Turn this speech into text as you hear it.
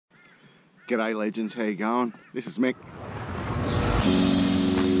G'day legends, how you going? This is Mick.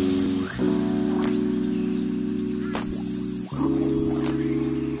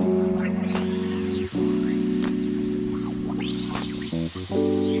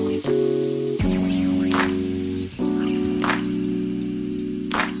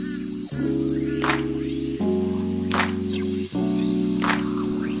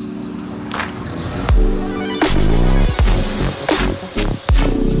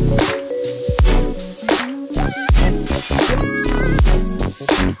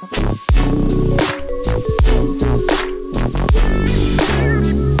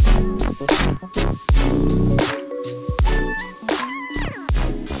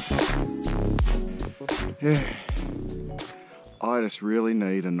 Yeah, I just really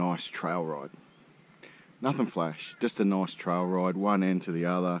need a nice trail ride. Nothing flash, just a nice trail ride, one end to the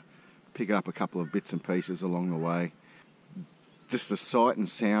other, pick up a couple of bits and pieces along the way. Just the sight and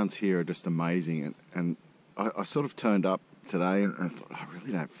sounds here are just amazing, and I sort of turned up today and I thought, I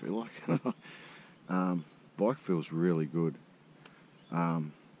really don't feel like it. Bike feels really good. I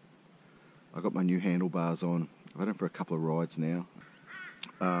got my new handlebars on. I've had them for a couple of rides now.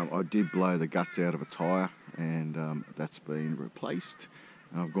 I did blow the guts out of a tyre, and that's been replaced.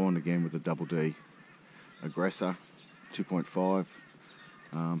 I've gone again with the Double D Aggressor 2.5.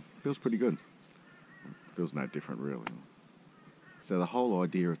 Feels pretty good. Feels no different really. So the whole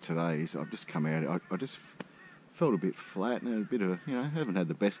idea of today is I've just come out. I just felt a bit flat and a bit of, you know, haven't had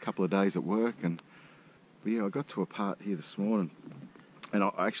the best couple of days at work, but yeah, I got to a part here this morning, and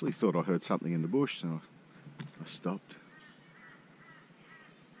I actually thought I heard something in the bush, so I stopped.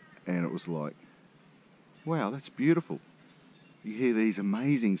 And it was like, wow, that's beautiful. You hear these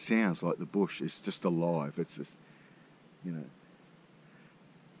amazing sounds like the bush is just alive. It's just, you know,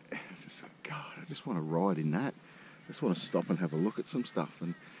 it's just like, God, I just want to ride in that. I just want to stop and have a look at some stuff,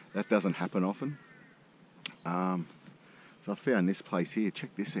 and that doesn't happen often. So I found this place here.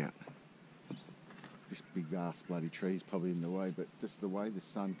 Check this out. This big vast bloody tree is probably in the way, but just the way the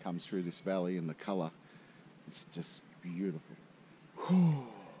sun comes through this valley and the colour, it's just beautiful. Whew.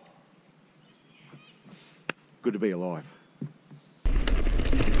 Good to be alive.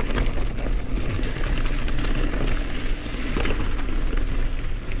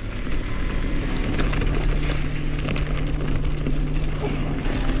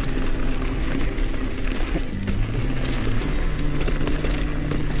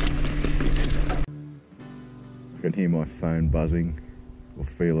 I can hear my phone buzzing, or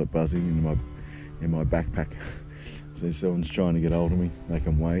feel it buzzing in my backpack. So if someone's trying to get hold of me, they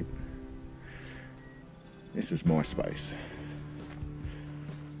can wait. This is my space.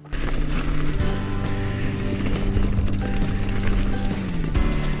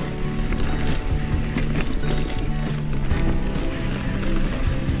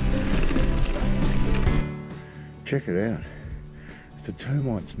 Check it out. It's a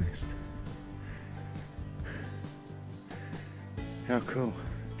termite's nest. How cool.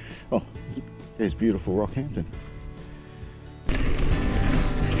 Oh, there's beautiful Rockhampton.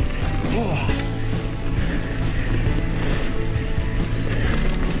 Oh.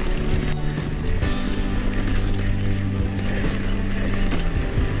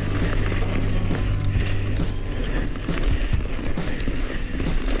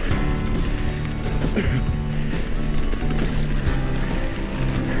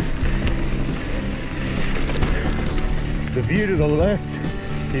 The view to the left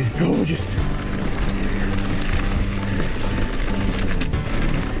is gorgeous.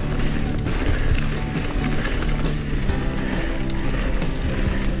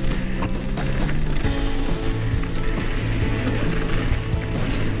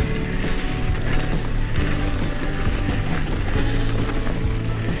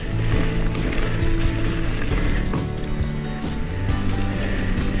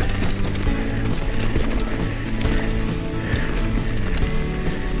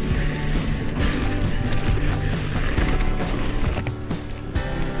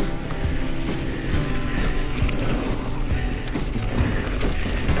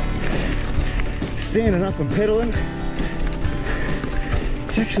 Standing up and pedaling,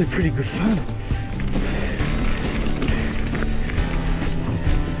 it's actually pretty good fun.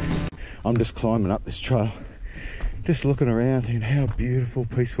 I'm just climbing up this trail, just looking around and how beautiful,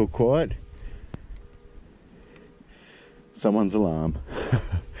 peaceful, quiet. Someone's alarm.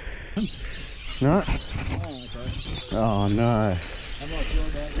 No? Oh no. I'm not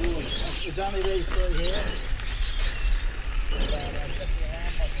doing that. There's only these three here.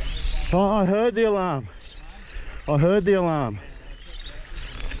 Oh, I heard the alarm. I heard the alarm.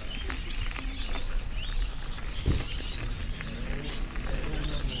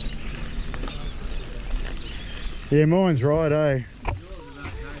 Yeah, mine's right, eh?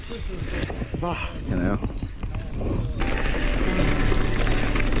 Fuck, you know.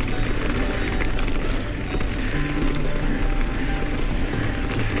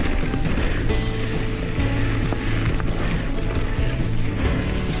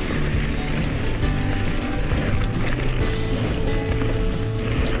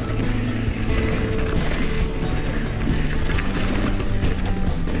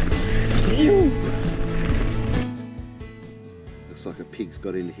 Looks like a pig's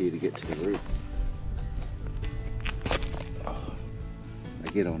got into here to get to the roof. Oh, they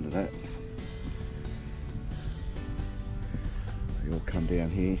get onto that. They all come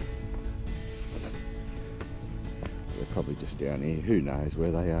down here. They're probably just down here. Who knows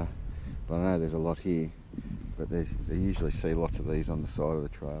where they are? But I know there's a lot here. But they usually see lots of these on the side of the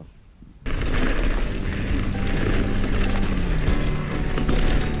trail.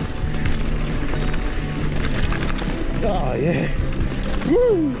 Oh yeah.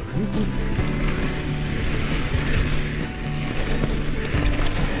 Woo!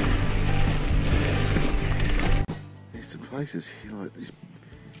 There's some places here like this.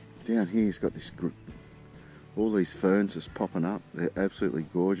 Down here's got this group. All these ferns just popping up. They're absolutely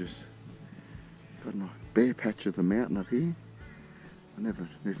gorgeous. Got a bare patch of the mountain up here. I never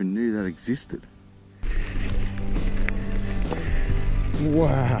even knew that existed.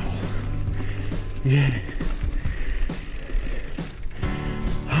 Wow. Yeah.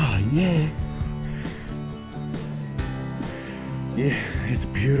 Yeah. Yeah, it's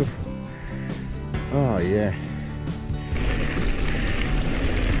beautiful. Oh yeah.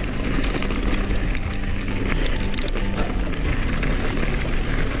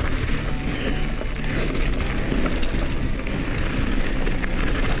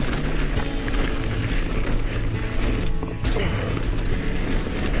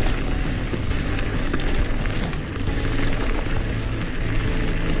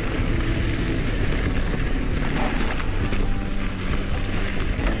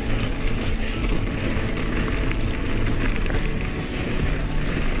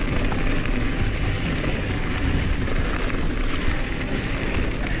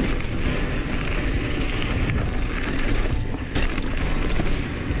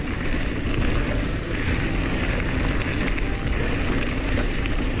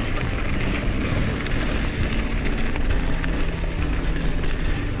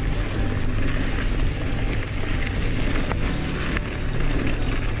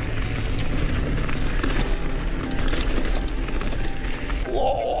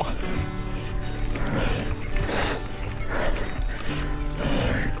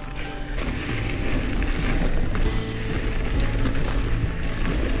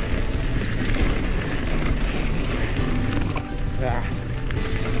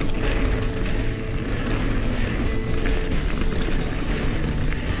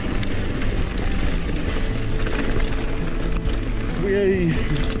 Yay!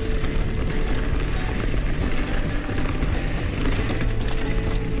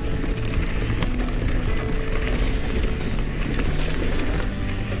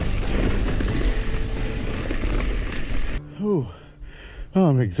 Oh,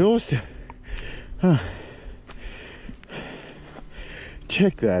 I'm exhausted.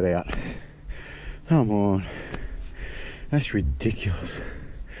 Check that out. Come on. That's ridiculous.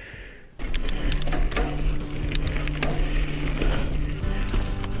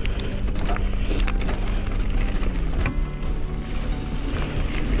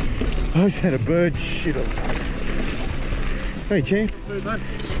 I just had a bird shit on. Hey, champ. Hey, bud.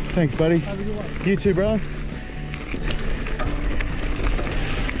 Thanks, buddy. Have a good one. You too, bro.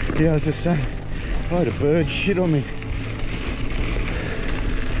 Yeah, I was just saying, I had a bird shit on me.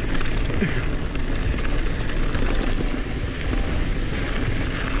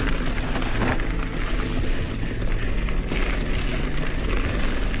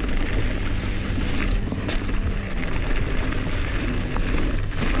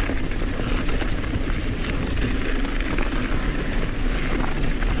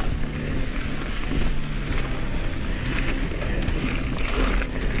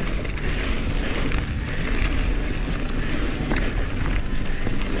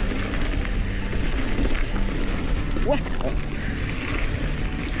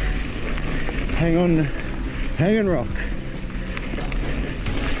 Hanging Rock.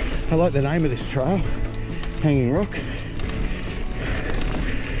 I like the name of this trail, Hanging Rock.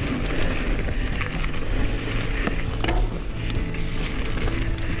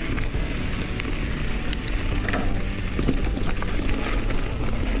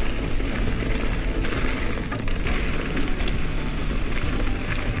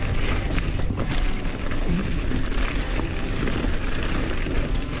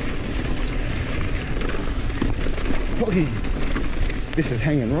 Oi. This is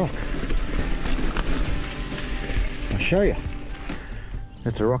hanging rock. I'll show you.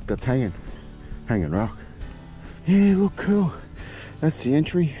 That's a rock that's hanging rock. Yeah, look cool. That's the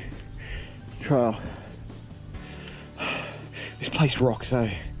entry trail. This place rocks,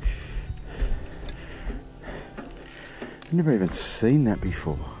 eh? I've never even seen that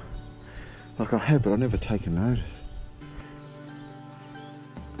before. Like I have, but I've never taken notice.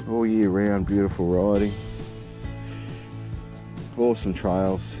 All year round, beautiful riding. Awesome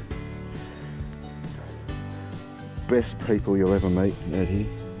trails. Best people you'll ever meet out here.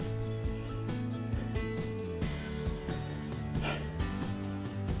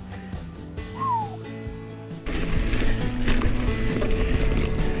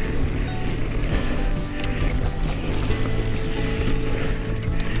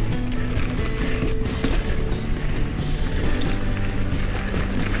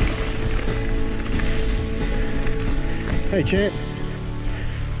 Hey champ,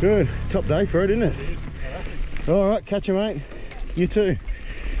 good, top day for it, isn't it? All right, catch you mate, you too.